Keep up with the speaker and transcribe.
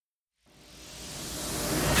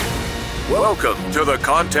Welcome to the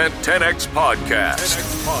Content 10X Podcast.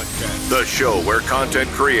 The show where content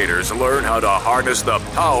creators learn how to harness the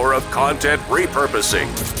power of content repurposing.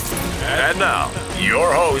 And now,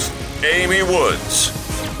 your host, Amy Woods.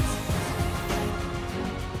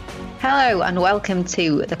 Hello and welcome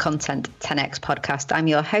to the Content 10X podcast. I'm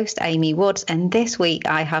your host, Amy Woods, and this week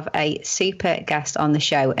I have a super guest on the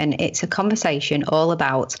show, and it's a conversation all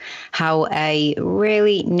about how a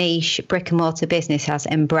really niche brick and mortar business has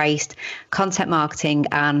embraced content marketing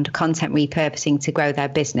and content repurposing to grow their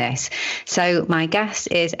business. So my guest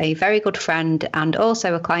is a very good friend and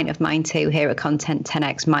also a client of mine too here at Content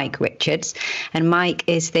 10X, Mike Richards. And Mike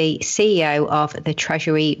is the CEO of the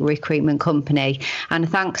Treasury Recruitment Company. And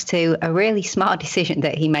thanks to a really smart decision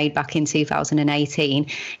that he made back in 2018.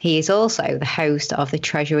 He is also the host of the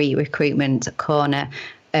Treasury Recruitment Corner.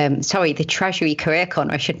 The Treasury Career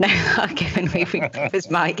Corner, I should know, given we've was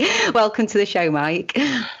Mike. Welcome to the show, Mike.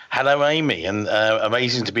 Hello, Amy, and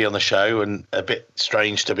amazing to be on the show, and a bit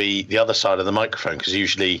strange to be the other side of the microphone, because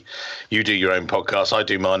usually you do your own podcast, I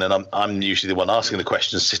do mine, and I'm usually the one asking the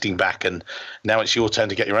questions, sitting back, and now it's your turn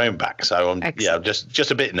to get your own back. So I'm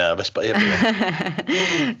just a bit nervous, but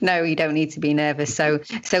yeah. No, you don't need to be nervous. So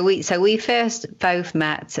we first both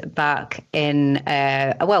met back in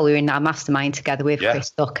we were in our mastermind together with Chris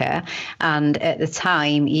Ducker, and at the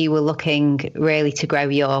time you were looking really to grow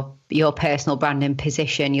your personal brand and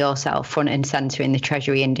position yourself front and centre in the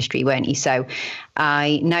treasury industry, weren't you? So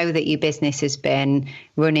I know that your business has been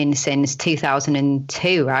running since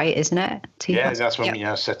 2002, right? Isn't it? Yeah, that's when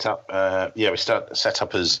we set up. We set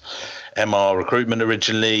up as MR Recruitment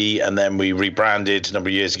originally, and then we rebranded a number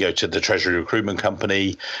of years ago to the Treasury Recruitment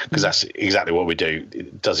Company, because that's exactly what we do.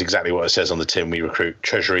 It does exactly what it says on the tin. We recruit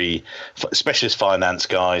treasury specialist finance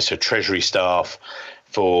guys, so treasury staff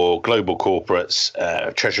for global corporates,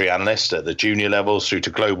 treasury analysts at the junior levels through to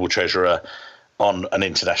global treasurer on an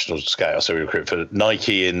international scale. So we recruit for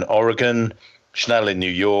Nike in Oregon, Chanel in New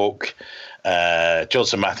York,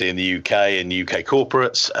 Johnson Matthey in the UK and UK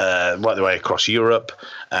corporates, right the way across Europe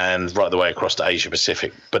and right the way across to Asia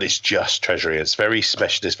Pacific. But it's just treasury. It's very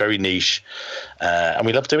specialist, very niche, and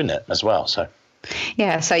we love doing it as well.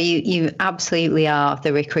 Yeah, so you absolutely are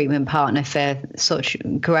the recruitment partner for such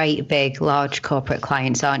great, big, large corporate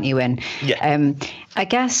clients, aren't you? And I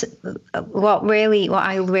guess what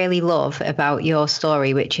I really love about your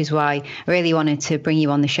story, which is why I really wanted to bring you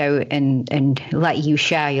on the show and let you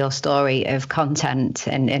share your story of content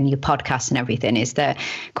and your podcast and everything, is that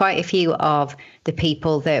quite a few of the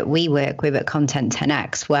people that we work with at Content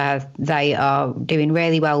 10X, where they are doing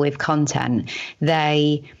really well with content,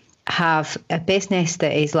 they have a business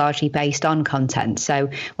that is largely based on content. So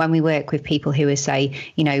when we work with people who are, say,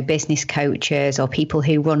 business coaches or people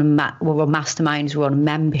who run masterminds, run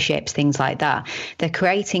memberships, things like that, they're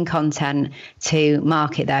creating content to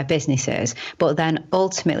market their businesses. But then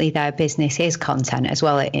ultimately their business is content as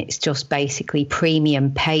well. It's just basically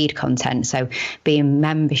premium paid content. So being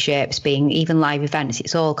memberships, being even live events,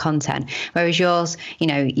 it's all content. Whereas yours,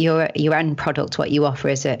 your end product, what you offer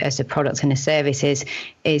as a product and a service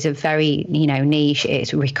is a very niche.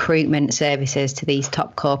 It's recruitment services to these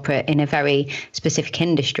top corporate in a very specific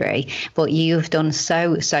industry, but you've done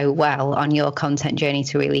so well on your content journey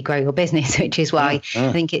to really grow your business, which is why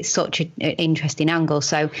I think it's such an interesting angle.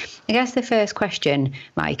 So I guess the first question,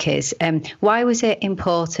 Mike, is why was it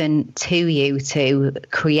important to you to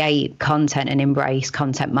create content and embrace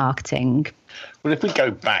content marketing? Well, if we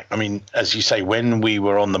go back, as you say, when we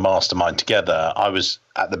were on the mastermind together, I was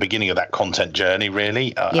at the beginning of that content journey,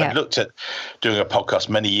 really. I looked at doing a podcast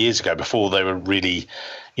many years ago before they were really,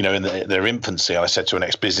 in their infancy. I said to an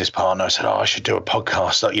ex-business partner, I said, I should do a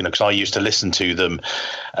podcast, because I used to listen to them,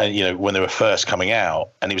 when they were first coming out.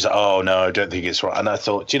 And he was like, oh, no, I don't think it's right. And I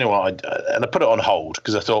thought, do you know what? And I put it on hold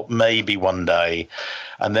because I thought maybe one day.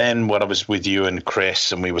 And then when I was with you and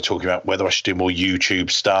Chris and we were talking about whether I should do more YouTube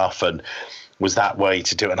stuff and was that way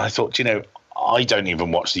to do it. And I thought, I don't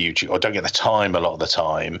even watch the YouTube. I don't get the time a lot of the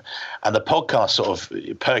time. And the podcast sort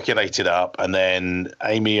of percolated up. And then,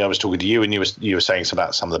 Amy, I was talking to you and you were saying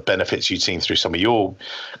about some of the benefits you'd seen through some of your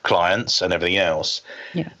clients and everything else.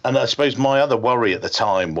 Yeah. And I suppose my other worry at the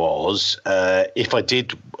time was if I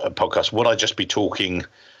did a podcast, would I just be talking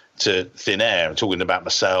to thin air and talking about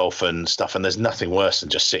myself and stuff? And there's nothing worse than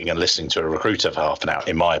just sitting and listening to a recruiter for half an hour,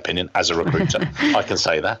 in my opinion, as a recruiter. I can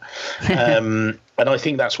say that. And I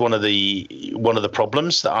think that's one of the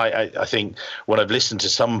problems that I think when I've listened to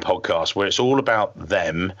some podcasts where it's all about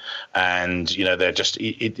them, and they're just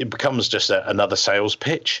it becomes just another sales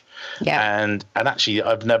pitch. Yeah. And actually,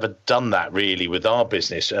 I've never done that really with our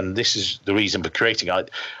business, and this is the reason for creating. I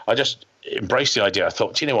just embraced the idea. I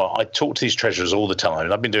thought, you know what, I talk to these treasurers all the time,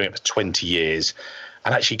 and I've been doing it for 20 years,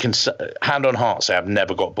 and actually can hand on heart say I've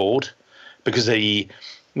never got bored, because I even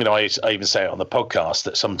say it on the podcast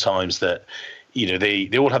that sometimes that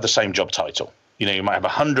they all have the same job title. You might have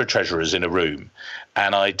 100 treasurers in a room,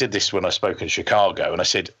 and I did this when I spoke in Chicago, and I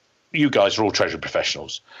said, you guys are all treasury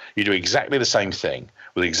professionals. You do exactly the same thing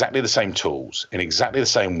with exactly the same tools in exactly the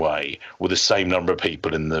same way with the same number of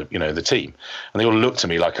people in the the team. And they all looked at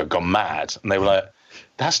me like I'd gone mad, and they were like,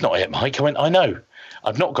 that's not it, Mike. I went, I know,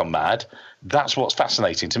 I've not gone mad. That's what's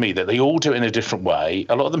fascinating to me, that they all do it in a different way.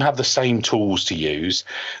 A lot of them have the same tools to use.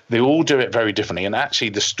 They all do it very differently. And actually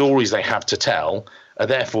the stories they have to tell are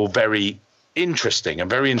therefore very interesting and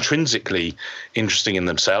very intrinsically interesting in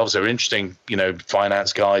themselves. They're interesting,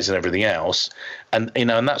 finance guys and everything else. And,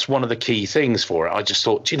 and that's one of the key things for it. I just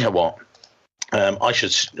thought, you know what, I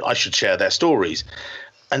should share their stories.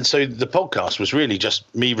 And so the podcast was really just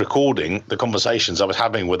me recording the conversations I was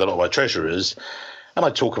having with a lot of my treasurers. And I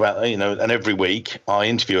talk about, and every week I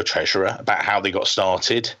interview a treasurer about how they got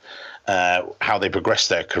started, how they progressed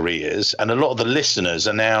their careers. And a lot of the listeners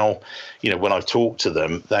are now, when I've talked to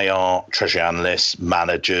them, they are treasury analysts,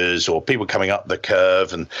 managers, or people coming up the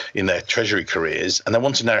curve and in their treasury careers. And they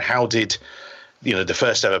want to know, how did, the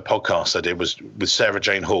first ever podcast I did was with Sarah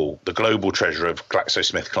Jane Hall, the global treasurer of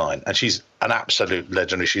GlaxoSmithKline. And she's an absolute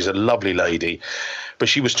legend. She's a lovely lady. But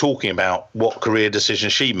she was talking about what career decision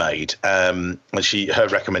she made. And her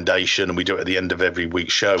recommendation, and we do it at the end of every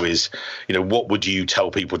week's show, is, what would you tell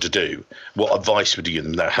people to do? What advice would you give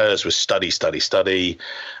them? Now, hers was study, study, study.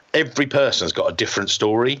 Every person's got a different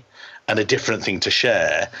story and a different thing to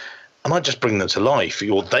share. And I just bring them to life,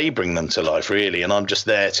 or they bring them to life, really. And I'm just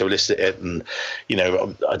there to elicit it. And,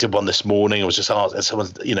 I did one this morning. I was just asked, someone,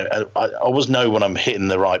 I always know when I'm hitting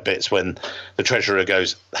the right bits when the treasurer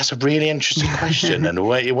goes, that's a really interesting question. And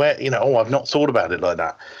where, I've not thought about it like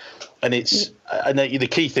that. And the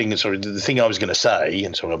key thing is, the thing I was going to say,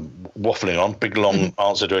 and sort of waffling on, big, long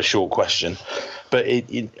answer to a short question. But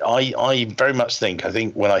I very much think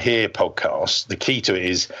when I hear podcasts, the key to it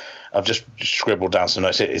is, I've just scribbled down some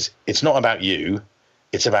notes. It's not about you,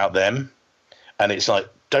 it's about them. And it's like,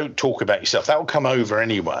 don't talk about yourself. That will come over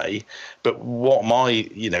anyway. But what my,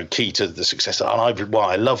 key to the success, and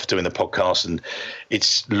why I love doing the podcast, and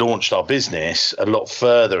it's launched our business a lot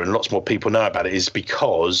further and lots more people know about it, is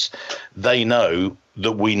because they know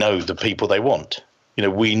that we know the people they want.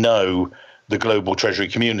 We know the global treasury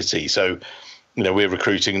community. So, we're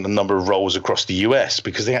recruiting a number of roles across the US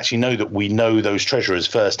because they actually know that we know those treasurers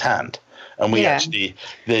firsthand. And we actually,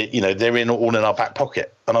 they're all in our back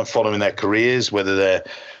pocket. And I'm following their careers, whether they're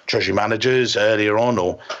treasury managers earlier on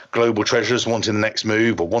or global treasurers wanting the next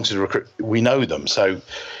move or wanting to recruit. We know them. So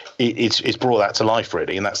it's brought that to life,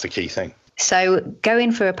 really. And that's the key thing. So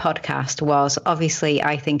going for a podcast was obviously,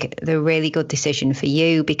 I think, the really good decision for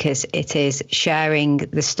you, because it is sharing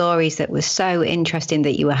the stories that were so interesting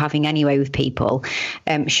that you were having anyway with people,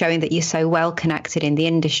 showing that you're so well connected in the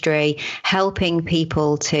industry, helping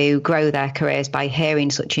people to grow their careers by hearing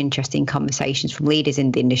such interesting conversations from leaders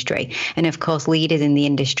in the industry. And of course, leaders in the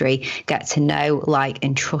industry get to know, like,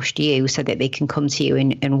 and trust you so that they can come to you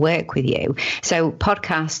and work with you. So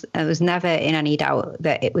podcast, I was never in any doubt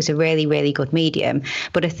that it was a really, really good medium.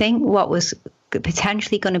 But I think what was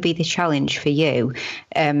potentially going to be the challenge for you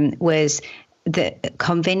was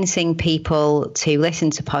convincing people to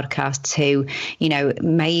listen to podcasts who,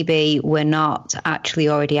 maybe were not actually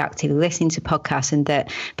already actively listening to podcasts, and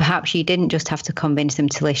that perhaps you didn't just have to convince them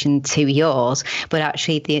to listen to yours, but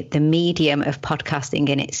actually the medium of podcasting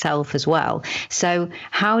in itself as well. So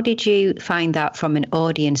how did you find that from an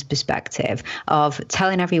audience perspective of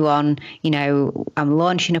telling everyone, I'm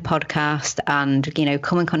launching a podcast and,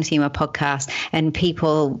 come and consume a podcast, and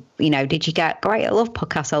people, did you get, great, I love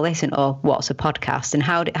podcasts, I'll listen, or what's a podcast? And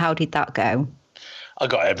how did that go? I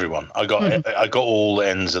got everyone. I got all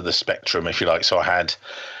ends of the spectrum, if you like. So I had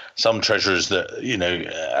some treasurers that,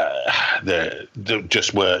 that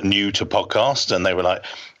just were new to podcast, and they were like,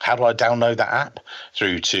 how do I download that app?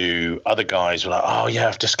 Through to other guys who were like, oh yeah,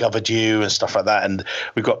 I've discovered you and stuff like that. And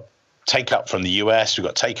we've got take up from the US, we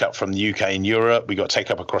got take up from the UK and Europe, we got take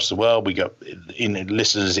up across the world, we got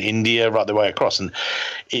listeners in India, right the way across. And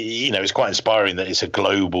it's quite inspiring that it's a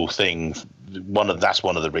global thing. That's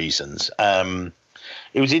one of the reasons.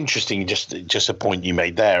 It was interesting, just a point you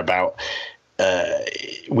made there about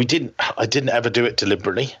I didn't ever do it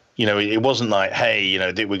deliberately. It wasn't like, hey,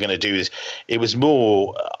 we're going to do this. It was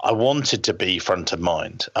more, I wanted to be front of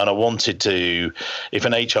mind, and I wanted to, if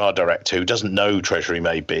an HR director who doesn't know Treasury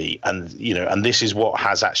maybe, and this is what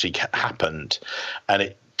has actually happened, and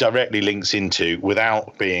it directly links into,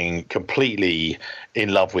 without being completely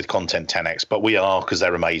in love with Content 10X, but we are, because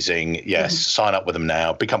they're amazing. Yes, sign up with them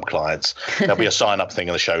now, become clients. There'll be a sign up thing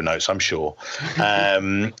in the show notes, I'm sure.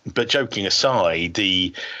 But joking aside,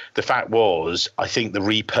 the fact was, I think the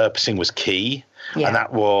repurposing was key. Yeah. And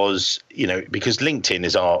that was, because LinkedIn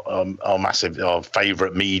is our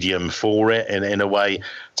favorite medium for it in a way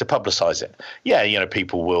to publicize it. Yeah,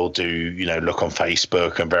 people will do, look on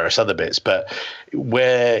Facebook and various other bits, but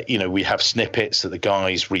where, we have snippets that the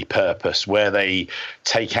guys repurpose, where they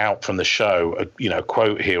take out from the show, a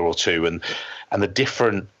quote here or two, and the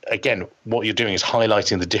different, again, what you're doing is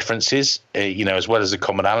highlighting the differences, as well as the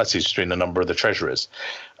commonalities between a number of the treasurers.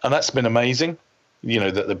 And that's been amazing.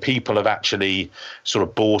 That the people have actually sort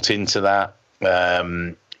of bought into that,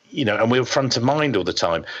 and we're front of mind all the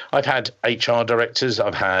time. I've had HR directors,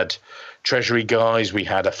 I've had treasury guys, we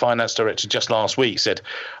had a finance director just last week said,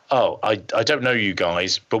 oh, I don't know you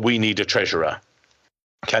guys, but we need a treasurer.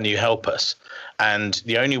 Can you help us? And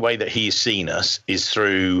the only way that he's seen us is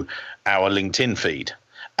through our LinkedIn feed.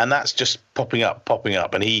 And that's just popping up.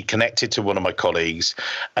 And he connected to one of my colleagues,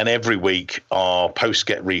 and every week our posts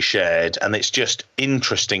get reshared, and it's just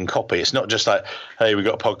interesting copy. It's not just like, hey, we've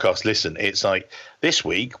got a podcast, listen. It's like, this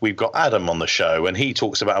week we've got Adam on the show, and he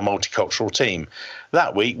talks about a multicultural team.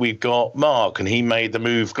 That week we've got Mark, and he made the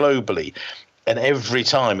move globally. And every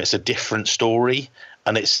time it's a different story,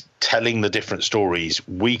 and it's telling the different stories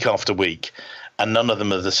week after week, and none of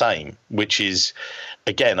them are the same, which is,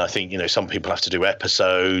 again, I think, some people have to do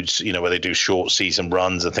episodes, where they do short season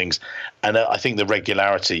runs and things. And I think the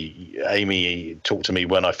regularity, Amy talked to me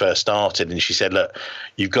when I first started, and she said, look,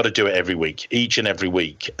 you've got to do it every week, each and every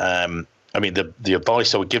week. The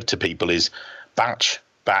advice I would give to people is batch,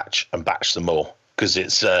 and batch them all. Because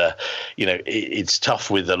it's, it's tough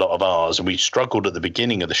with a lot of ours. And we struggled at the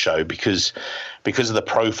beginning of the show because of the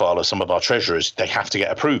profile of some of our treasurers. They have to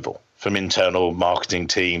get approval from internal marketing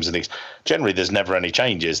teams and things. Generally, there's never any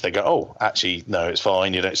changes. They go, oh, actually, no, it's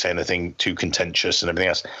fine. You don't say anything too contentious and everything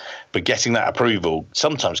else. But getting that approval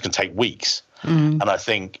sometimes can take weeks. And I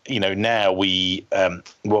think, now we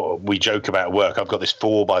joke about at work. I've got this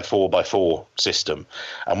 4x4x4 system,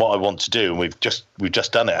 and what I want to do, and we've just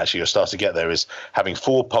done it actually. You'll start to get there, is having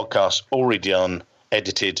 4 podcasts already done,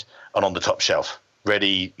 edited, and on the top shelf,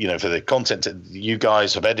 ready. For the content that you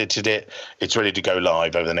guys have edited it, it's ready to go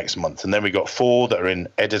live over the next month. And then we've got 4 that are in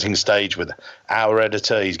editing stage with our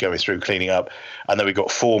editor. He's going through cleaning up, and then we've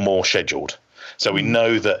got 4 more scheduled. So we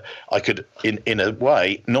know that I could, in a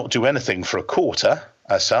way, not do anything for a quarter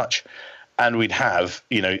as such, and we'd have,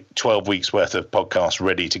 12 weeks worth of podcasts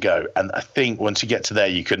ready to go. And I think once you get to there,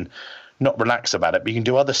 you can not relax about it, but you can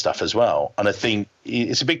do other stuff as well. And I think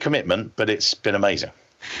it's a big commitment, but it's been amazing.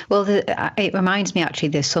 Well, it reminds me, actually,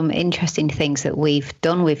 there's some interesting things that we've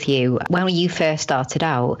done with you. When you first started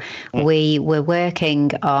out, we were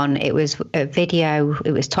working on, it was a video,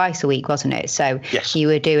 it was twice a week, wasn't it? So yes. You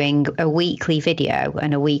were doing a weekly video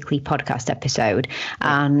and a weekly podcast episode,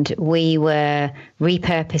 and we were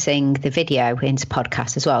repurposing the video into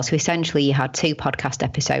podcasts as well. So essentially you had 2 podcast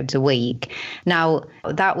episodes a week. Now,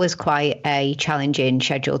 that was quite a challenging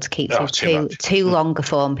schedule to keep. Two longer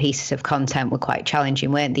form pieces of content were quite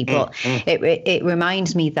challenging, weren't they? But it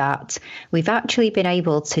reminds me that we've actually been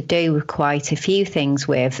able to do quite a few things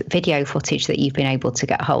with video footage that you've been able to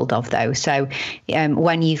get hold of, though. So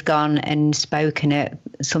when you've gone and spoken at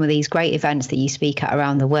some of these great events that you speak at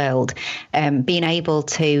around the world, being able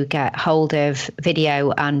to get hold of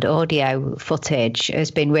video and audio footage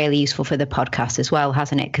has been really useful for the podcast as well,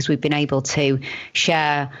 hasn't it? Because we've been able to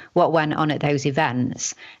share what went on at those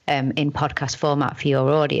events in podcast format for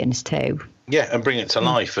your audience too. Yeah, and bring it to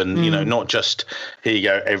life, and not just here you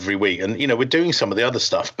go every week. And we're doing some of the other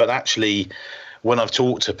stuff, but actually, when I've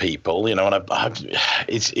talked to people, and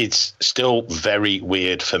it's still very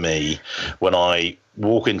weird for me when I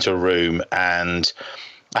walk into a room. And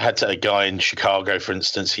I had a guy in Chicago, for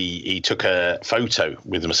instance. He took a photo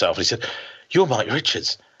with himself, and he said, "You're Mike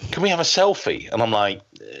Richards. Can we have a selfie?" And I'm like,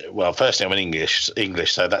 well, firstly, I'm in English,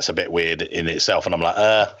 so that's a bit weird in itself. And I'm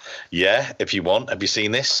like, yeah, if you want. Have you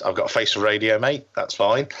seen this? I've got a face for radio, mate. That's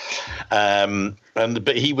fine.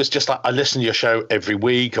 But he was just like, I listen to your show every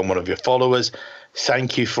week. I'm one of your followers.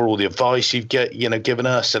 Thank you for all the advice you've given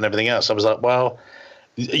us and everything else. I was like, well,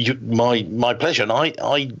 my pleasure. And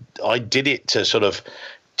I did it to sort of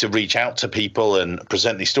to reach out to people and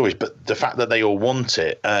present these stories. But the fact that they all want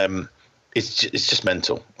it, it's just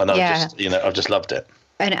mental. And I've just loved it.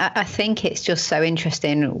 And I think it's just so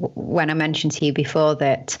interesting when I mentioned to you before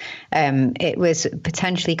that it was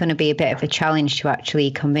potentially going to be a bit of a challenge to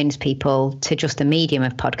actually convince people to just the medium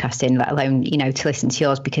of podcasting, let alone, to listen to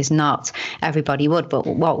yours, because not everybody would. But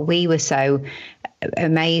what we were so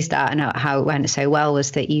amazed at and how it went so well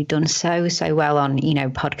was that you've done so well on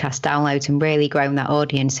podcast downloads and really grown that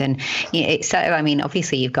audience. And it's, I mean,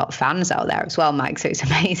 obviously you've got fans out there as well, Mike, so it's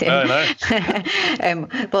amazing.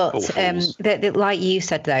 But like you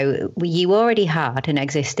said though, you already had an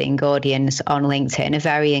existing audience on LinkedIn, a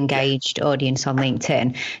very engaged audience on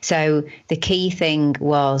LinkedIn. So the key thing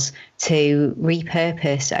was to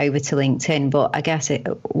repurpose over to LinkedIn. But I guess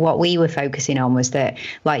what we were focusing on was that,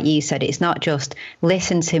 like you said, it's not just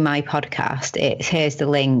listen to my podcast. It's here's the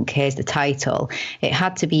link, here's the title. It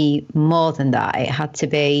had to be more than that. It had to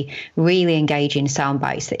be really engaging sound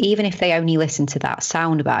bites that even if they only listen to that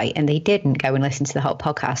sound bite and they didn't go and listen to the whole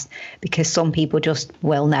podcast, because some people just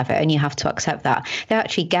will never, and you have to accept that, they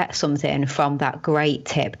actually get something from that great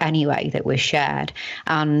tip anyway that was shared,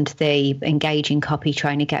 and the engaging copy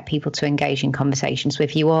trying to get people to engage in conversations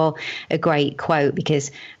with you, or a great quote. Because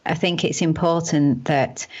I think it's important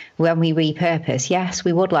that when we repurpose, yes,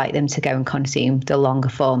 we would like them to go and consume the longer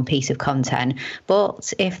form piece of content,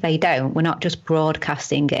 but if they don't, we're not just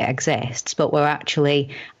broadcasting it exists, but we're actually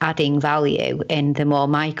adding value in the more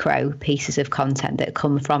micro pieces of content that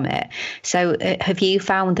come from it. So have you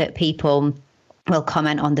found that people will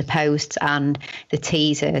comment on the posts and the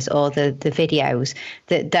teasers or the videos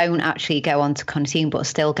that don't actually go on to consume but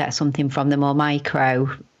still get something from the more micro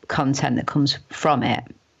content that comes from it?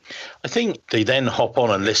 I think they then hop on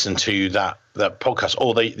and listen to that podcast,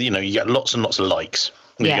 or they, you get lots and lots of likes.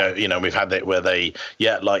 We've had it where they,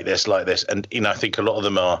 like this. And, I think a lot of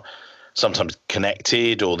them are sometimes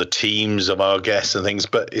connected, or the teams of our guests and things,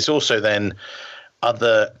 but it's also then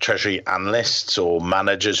other treasury analysts or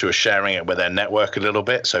managers who are sharing it with their network a little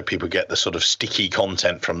bit, so people get the sort of sticky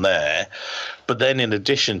content from there. But then in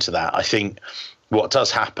addition to that, I think what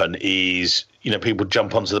does happen is, people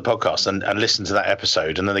jump onto the podcast and listen to that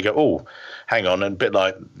episode, and then they go, oh, hang on, and a bit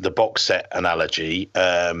like the box set analogy,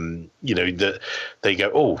 that they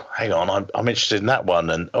go, oh, hang on, I'm interested in that one,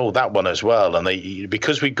 and oh, that one as well. And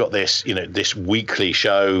because we've got this, this weekly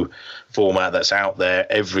show format that's out there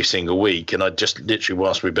every single week, and I just literally,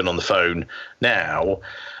 whilst we've been on the phone now,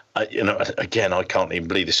 again, I can't even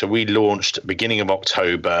believe this. So we launched beginning of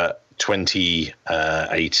October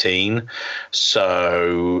 2018,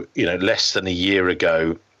 so less than a year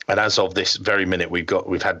ago, and as of this very minute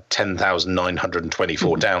we've had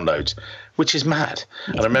 10,924 downloads, which is mad.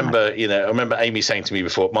 And I remember Amy saying to me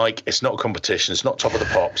before, Mike, it's not a competition, it's not top of the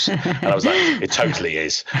pops. And I was like, it totally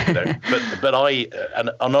is. But I and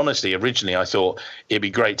honestly, originally I thought it'd be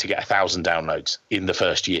great to get 1,000 downloads in the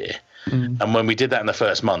first year. And when we did that in the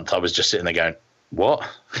first month, I was just sitting there going, what?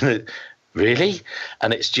 Really?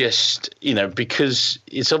 And it's just, because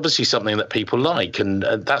it's obviously something that people like, and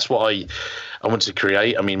that's what I wanted to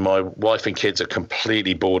create. I mean, my wife and kids are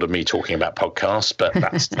completely bored of me talking about podcasts, but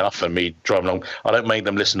that's enough for me driving along. I don't make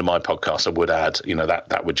them listen to my podcast. I would add,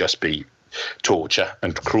 that would just be torture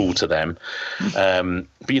and cruel to them. But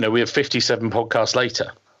we have 57 podcasts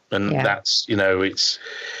later, and that's,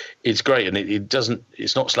 it's great, and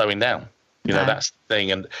it's not slowing down. That's the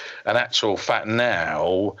thing. And an actual fact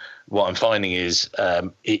now, what I'm finding is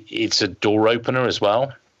it's a door opener as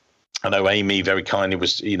well. I know Amy very kindly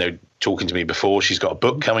was, talking to me before. She's got a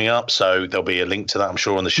book coming up, so there'll be a link to that, I'm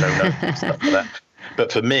sure, on the show notes and stuff like that.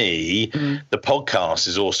 But for me, the podcast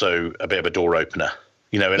is also a bit of a door opener.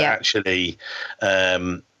 Actually,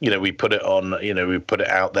 we put it on, we put it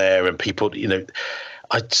out there, and people,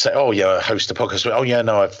 I'd say, oh yeah, I host a podcast. Oh yeah,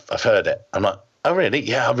 no, I've heard it. I'm like, oh, really?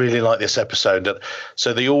 Yeah, I really like this episode.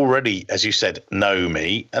 So they already, as you said, know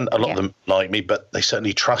me, and a lot of them like me, but they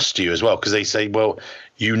certainly trust you as well, because they say, well,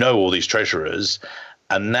 all these treasurers,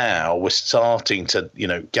 and now we're starting to,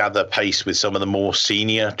 gather pace with some of the more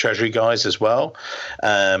senior treasury guys as well.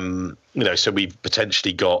 So we've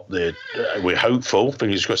potentially got we're hopeful,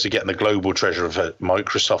 fingers crossed, to getting the global treasurer of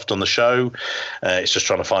Microsoft on the show. It's just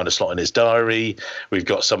trying to find a slot in his diary. We've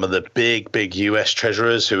got some of the big US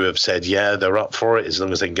treasurers who have said, yeah, they're up for it as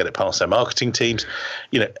long as they can get it past their marketing teams.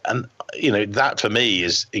 That for me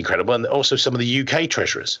is incredible. And also some of the UK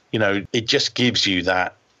treasurers, it just gives you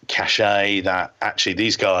that cachet that actually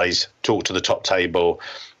these guys talk to the top table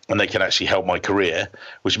and they can actually help my career,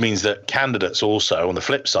 which means that candidates also, on the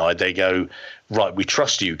flip side, they go, right, we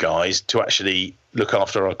trust you guys to actually look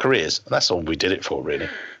after our careers. And that's all we did it for, really.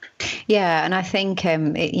 Yeah, and I think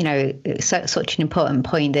it's such an important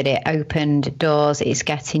point that it opened doors. It's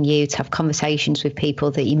getting you to have conversations with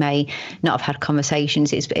people that you may not have had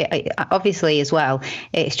conversations. Obviously as well,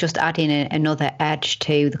 it's just adding another edge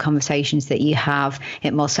to the conversations that you have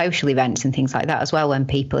at more social events and things like that as well, when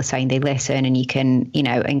people are saying they listen, and you can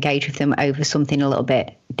engage with them over something a little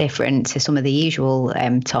bit different to some of the usual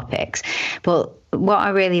topics. But what I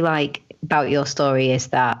really like about your story is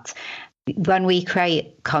that when we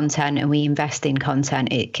create content and we invest in content,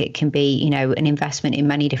 it can be, an investment in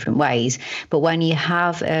many different ways. But when you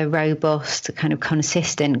have a robust, kind of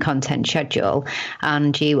consistent content schedule,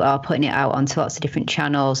 and you are putting it out onto lots of different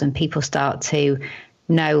channels, and people start to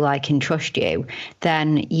know, like, and trust you,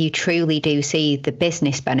 then you truly do see the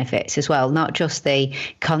business benefits as well, not just the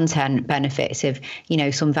content benefits of,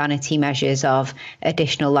 some vanity measures of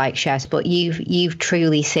additional like shares, but you've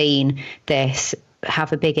truly seen this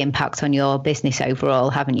have a big impact on your business overall,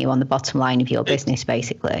 haven't you, on the bottom line of your business,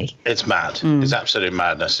 basically? It's mad. It's absolute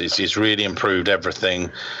madness. It's really improved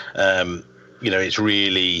everything. It's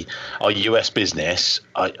really, our US business,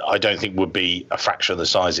 I don't think would be a fraction of the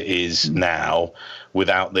size it is now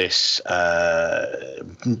without this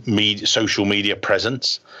social media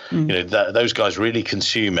presence. Those guys really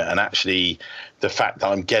consume it. And actually, the fact that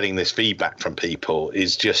I'm getting this feedback from people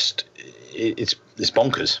is just, it's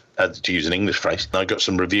bonkers, to use an English phrase. I got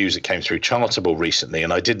some reviews that came through Chartable recently,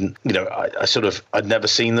 and I didn't, I'd never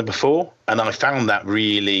seen them before. And I found that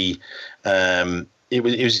really,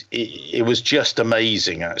 it was just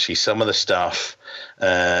amazing, actually. Some of the stuff,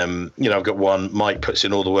 I've got one, Mike puts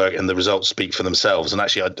in all the work and the results speak for themselves. And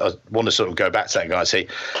actually, I want to sort of go back to that guy and say,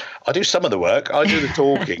 I do some of the work, I do the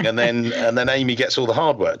talking, and then Amy gets all the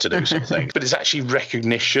hard work to do sort of thing. But it's actually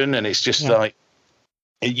recognition, and it's just like,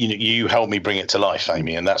 you help me bring it to life,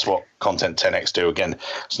 Amy, and that's what Content 10X do. Again,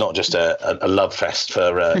 it's not just a love fest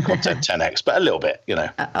for Content 10X, but a little bit,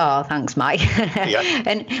 Oh, thanks, Mike. Yeah.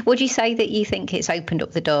 And would you say that you think it's opened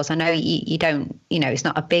up the doors? I know you don't, it's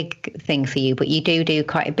not a big thing for you, but you do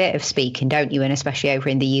quite a bit of speaking, don't you? And especially over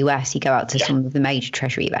in the US, you go out to some of the major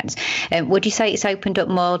treasury events. Would you say it's opened up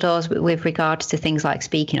more doors with regards to things like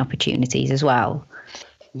speaking opportunities as well?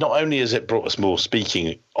 Not only has it brought us more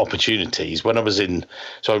speaking opportunities, I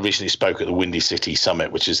recently spoke at the Windy City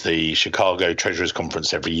Summit, which is the Chicago Treasurers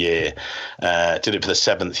Conference every year. Did it for the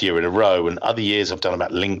 7th year in a row, and other years I've done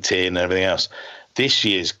about LinkedIn and everything else. This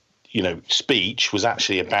year's, speech was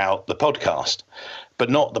actually about the podcast, but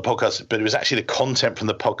not the podcast, but it was actually the content from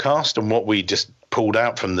the podcast and what we just pulled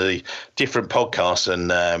out from the different podcasts.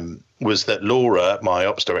 And was that Laura, my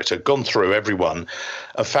ops director, had gone through everyone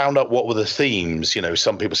and found out what were the themes.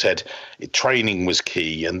 Some people said training was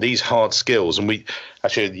key and these hard skills. And we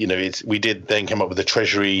actually, we did then come up with the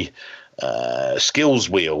Treasury skills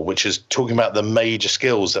wheel, which is talking about the major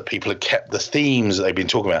skills that people had kept, the themes that they've been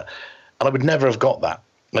talking about. And I would never have got that.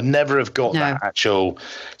 I'd never have got that actual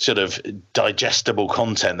sort of digestible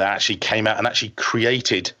content that actually came out and actually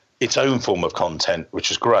created its own form of content, which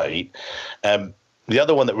was great. The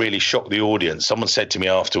other one that really shocked the audience, someone said to me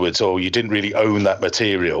afterwards, "Oh, you didn't really own that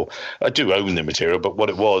material." I do own the material, but what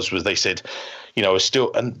it was they said, I was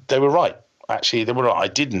still, and they were right. Actually, they were right. I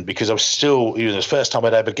didn't, because I was still, it was the first time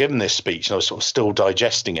I'd ever given this speech, and I was sort of still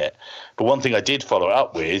digesting it. But one thing I did follow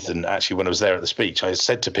up with, and actually when I was there at the speech, I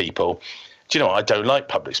said to people, do you know what? I don't like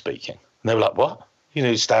public speaking. And they were like, what?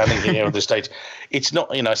 Standing here on the stage. It's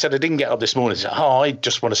not, I said, I didn't get up this morning and say, I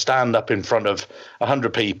just want to stand up in front of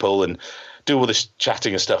 100 people and do all this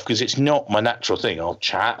chatting and stuff, because it's not my natural thing. I'll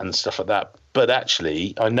chat and stuff like that. But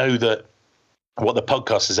actually, I know that what the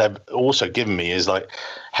podcast has also given me is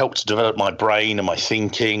helped to develop my brain and my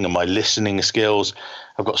thinking and my listening skills.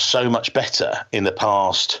 I've got so much better in the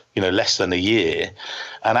past, less than a year.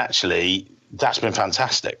 And actually, that's been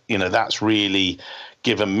fantastic. That's really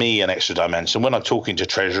given me an extra dimension. When I'm talking to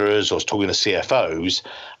treasurers or talking to CFOs,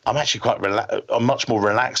 I'm actually I'm much more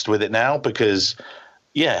relaxed with it now, because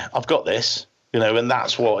I've got this, and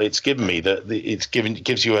that's what it's given me, that it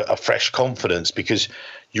gives you a fresh confidence, because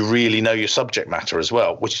you really know your subject matter as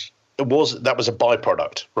well, that was a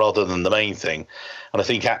byproduct rather than the main thing. And I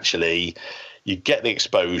think actually you get the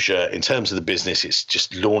exposure in terms of the business. It's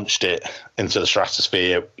just launched it into the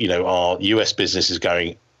stratosphere. Our US business is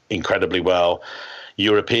going incredibly well.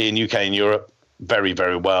 European, UK and Europe, very,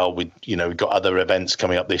 very well. We've got other events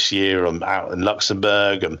coming up this year. I'm out in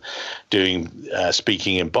Luxembourg. I'm doing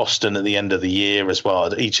speaking in Boston at the end of the year as well,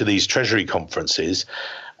 at each of these treasury conferences.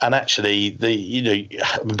 And actually,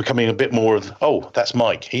 I'm becoming a bit more of, that's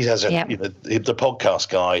Mike. He has the podcast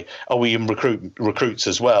guy. Oh, we recruits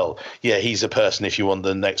as well. Yeah, he's a person if you want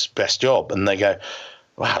the next best job. And they go,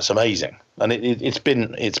 wow, it's amazing. And it's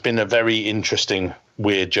been a very interesting,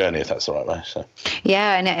 weird journey, if that's the right way. So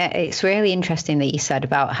yeah, and it's really interesting that you said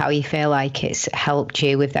about how you feel like it's helped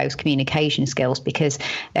you with those communication skills, because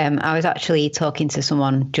I was actually talking to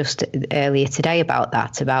someone just earlier today about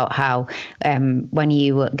that, about how when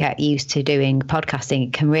you get used to doing podcasting,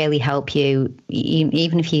 it can really help you,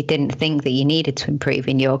 even if you didn't think that you needed to improve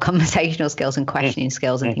in your conversational skills and questioning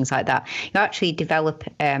skills and things like that. You actually develop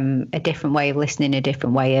a different way of listening, a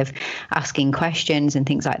different way of asking questions and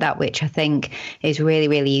things like that, which I think is really,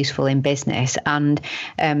 really useful in business. And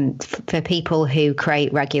for people who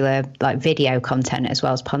create regular like video content as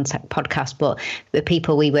well as podcasts, but the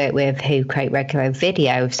people we work with who create regular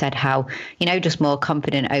video have said how, just more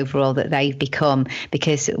confident overall that they've become,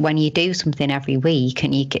 because when you do something every week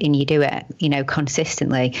and you do it,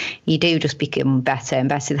 consistently, you do just become better and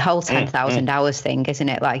better. The whole 10,000 hours thing, isn't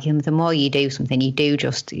it? Like the more you do something,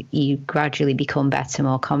 you gradually become better,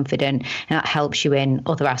 more confident, and that helps you in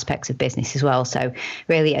other aspects of business as well. So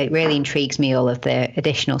really, it really intrigues me, all of the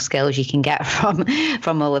additional skills you can get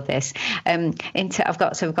from all of this. I've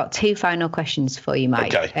got two final questions for you,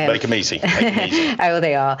 Mike. Okay, make them easy. Oh,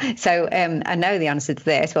 they are. So I know the answer to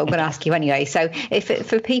this, but I'm going to ask you anyway. So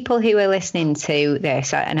for people who are listening to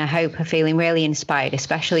this, and I hope are feeling really inspired,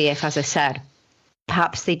 especially if, as I said,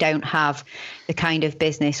 perhaps they don't have the kind of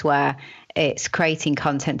business where it's creating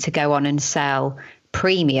content to go on and sell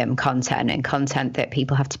premium content and content that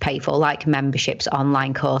people have to pay for, like memberships,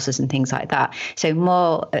 online courses and things like that. So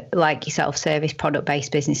more like yourself, service product-based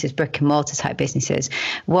businesses, brick and mortar type businesses.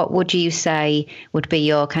 What would you say would be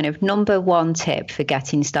your kind of number one tip for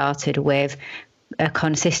getting started with a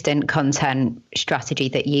consistent content strategy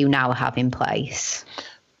that you now have in place?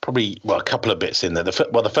 Probably, a couple of bits in there.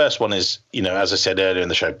 The first one is, as I said earlier in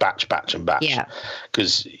the show, batch, and batch. Yeah.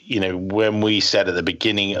 Because, when we said at the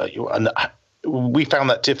beginning, and we found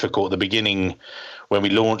that difficult at the beginning when we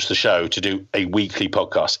launched the show to do a weekly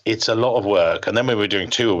podcast. It's a lot of work. And then when we were doing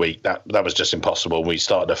 2 a week, that was just impossible. We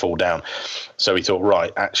started to fall down. So we thought,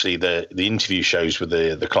 right, actually the interview shows with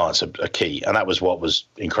the clients are key. And that was what was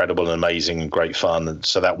incredible and amazing and great fun. And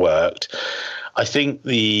so that worked. I think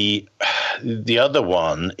the other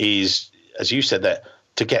one is, as you said, that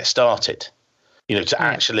to get started,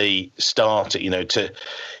 actually start it,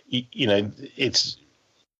 it's,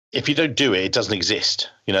 if you don't do it, it doesn't exist.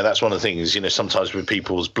 That's one of the things, sometimes with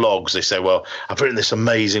people's blogs, they say, well, I've written this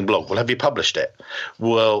amazing blog. Well, have you published it?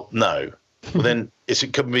 Well, no. Well, then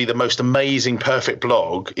it could be the most amazing, perfect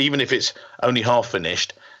blog, even if it's only half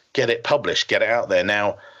finished, get it published, get it out there.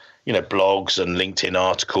 Now, blogs and LinkedIn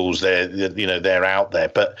articles, they're out there,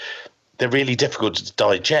 but they're really difficult to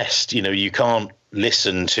digest. You can't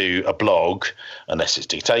listen to a blog unless it's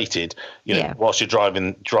dictated, whilst you're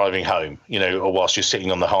driving home, or whilst you're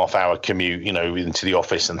sitting on the half-hour commute, into the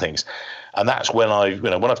office and things. And that's when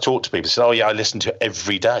when I've talked to people, they say, oh yeah, I listen to it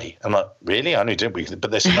every day. I'm like, really? I only do it weekly,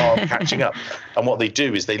 but they're now catching up. And what they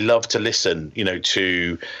do is they love to listen,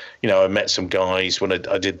 to, I met some guys when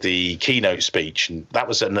I did the keynote speech, and that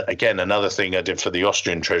was again another thing I did for the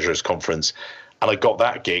Austrian Treasurers Conference. And I got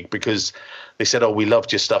that gig because they said, oh, we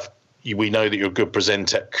loved your stuff. We know that you're a good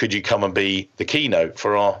presenter. Could you come and be the keynote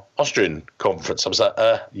for our Austrian conference? I was like,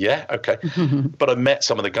 yeah, okay. But I met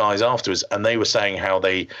some of the guys afterwards, and they were saying how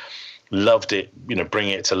they loved it,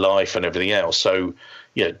 bringing it to life and everything else. So,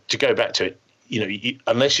 to go back to it,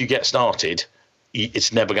 unless you get started,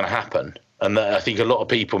 it's never going to happen. And I think a lot of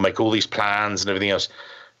people make all these plans and everything else.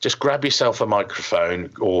 Just grab yourself a microphone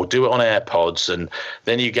or do it on AirPods, and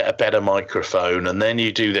then you get a better microphone, and then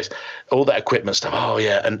you do this, all that equipment stuff. Oh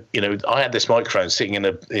yeah, and I had this microphone sitting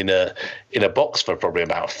in a box for probably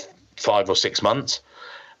about 5 or 6 months,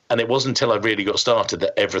 and it wasn't until I really got started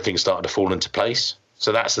that everything started to fall into place.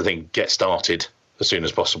 So that's the thing: get started as soon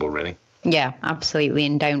as possible, really. Yeah, absolutely.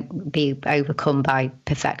 And don't be overcome by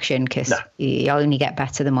perfection, because you'll only get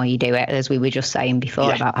better the more you do it, as we were just saying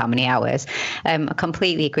before about how many hours. I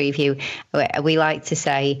completely agree with you. We like to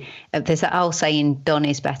say, there's that old saying, done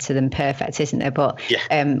is better than perfect, isn't there? But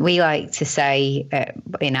we like to say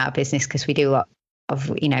in our business, because we do a lot of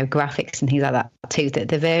graphics and things like that too, that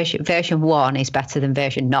the version 1 is better than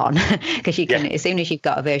version none, because you can as soon as you've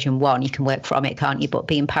got a version 1, you can work from it, can't you? But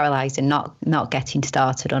being paralyzed and not getting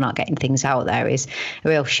started or not getting things out there is a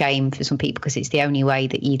real shame for some people, because it's the only way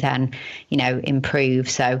that you then improve.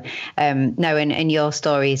 So and your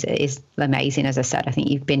story is amazing. As I said, I think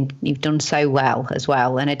you've done so well as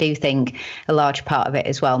well, and I do think a large part of it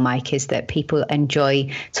as well, Mike, is that people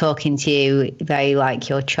enjoy talking to you. They like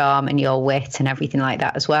your charm and your wit and everything like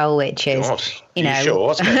that as well, which is, you know,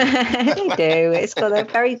 sure? You do. It's got a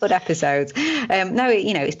very good episodes. No,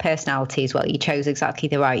 you know, it's personality as well. You chose exactly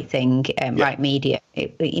the right thing, right media.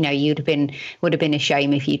 You know, would have been a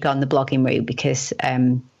shame if you'd gone the blogging route, because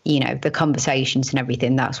you know, the conversations and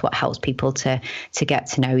everything, that's what helps people to get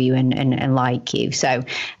to know you and like you. So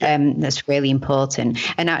that's really important.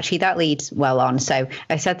 And actually that leads well on. So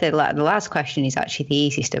I said that the last question is actually the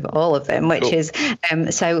easiest of all of them, which is,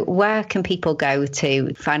 so where can people go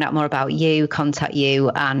to find out more about you, contact you,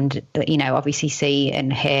 and, you know, obviously see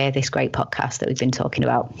and hear this great podcast that we've been talking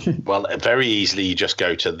about? Well, very easily, you just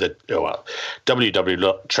go to the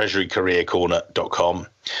www.treasurycareercorner.com.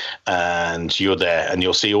 and you're there, and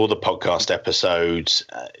you'll see all the podcast episodes.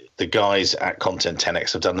 The guys at Content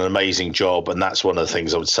 10X have done an amazing job, and that's one of the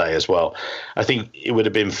things I would say as well. I think it would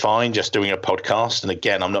have been fine just doing a podcast, and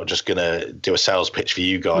again, I'm not just going to do a sales pitch for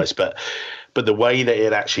you guys, but the way that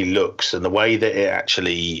it actually looks and the way that it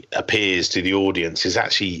actually appears to the audience is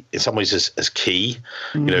actually in some ways as key.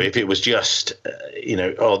 You know, if it was just you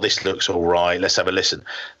know, oh, this looks all right, let's have a listen.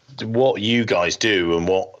 What you guys do and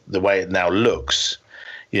what the way it now looks,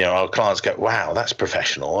 you know, our clients go, wow, that's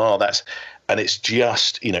professional. Oh, and it's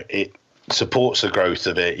just, you know, it supports the growth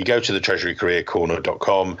of it. You go to the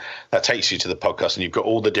treasurycareercorner.com, that takes you to the podcast, and you've got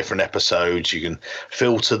all the different episodes. You can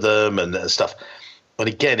filter them and stuff. But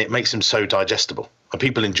again, it makes them so digestible, and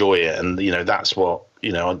people enjoy it. And, you know, that's what,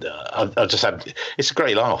 you know, I just had, it's a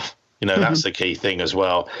great laugh. You know, that's the key thing as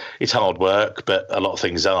well. It's hard work, but a lot of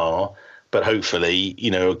things are. But hopefully, you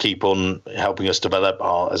know, keep on helping us develop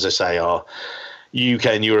our, as I say, our UK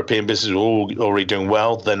and European business are all already doing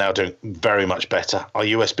well. They're now doing very much better. Our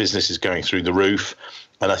US business is going through the roof.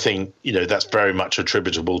 And I think, you know, that's very much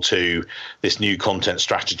attributable to this new content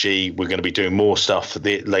strategy. We're going to be doing more stuff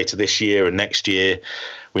later this year and next year.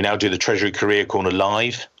 We now do the Treasury Career Corner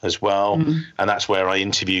live as well. And that's where I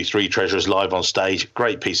interview 3 treasurers live on stage.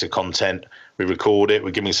 Great piece of content. We record it.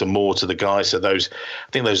 We're giving some more to the guys. So I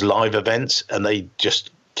think those live events, and they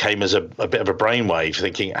just came as a bit of a brainwave,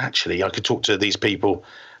 thinking, actually, I could talk to these people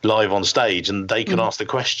live on stage and they can ask the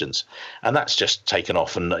questions, and that's just taken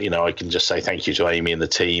off. And, you know, I can just say thank you to Amy and the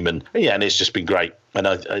team, and and it's just been great, and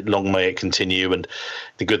long may it continue. And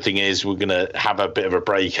the good thing is we're going to have a bit of a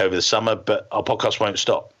break over the summer, but our podcast won't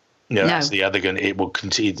stop. You know, that's the other gun. It will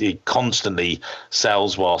continue. It constantly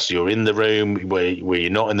sells whilst you're in the room. Where you're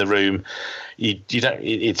not in the room, you don't.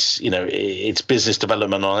 It's, you know, it's business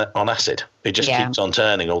development on acid. It just keeps on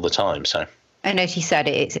turning all the time. So. And as you said,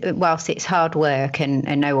 whilst it's hard work,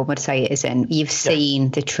 and no one would say it isn't, you've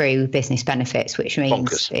seen the true business benefits, which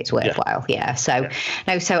means it's worthwhile. So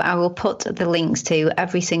I will put the links to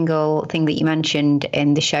every single thing that you mentioned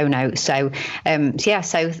in the show notes. So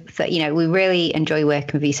you know, we really enjoy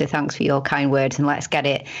working with you. So thanks for your kind words, and let's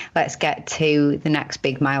get to the next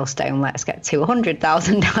big milestone. Let's get to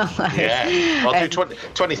 $100,000. Yeah, I'll do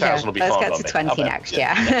 20,000 will be fine. Let's get to 20 next.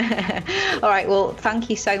 All right. Well,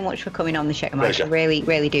 thank you so much for coming on the show. I really,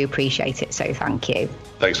 really do appreciate it. So thank you.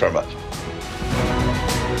 Thanks very much.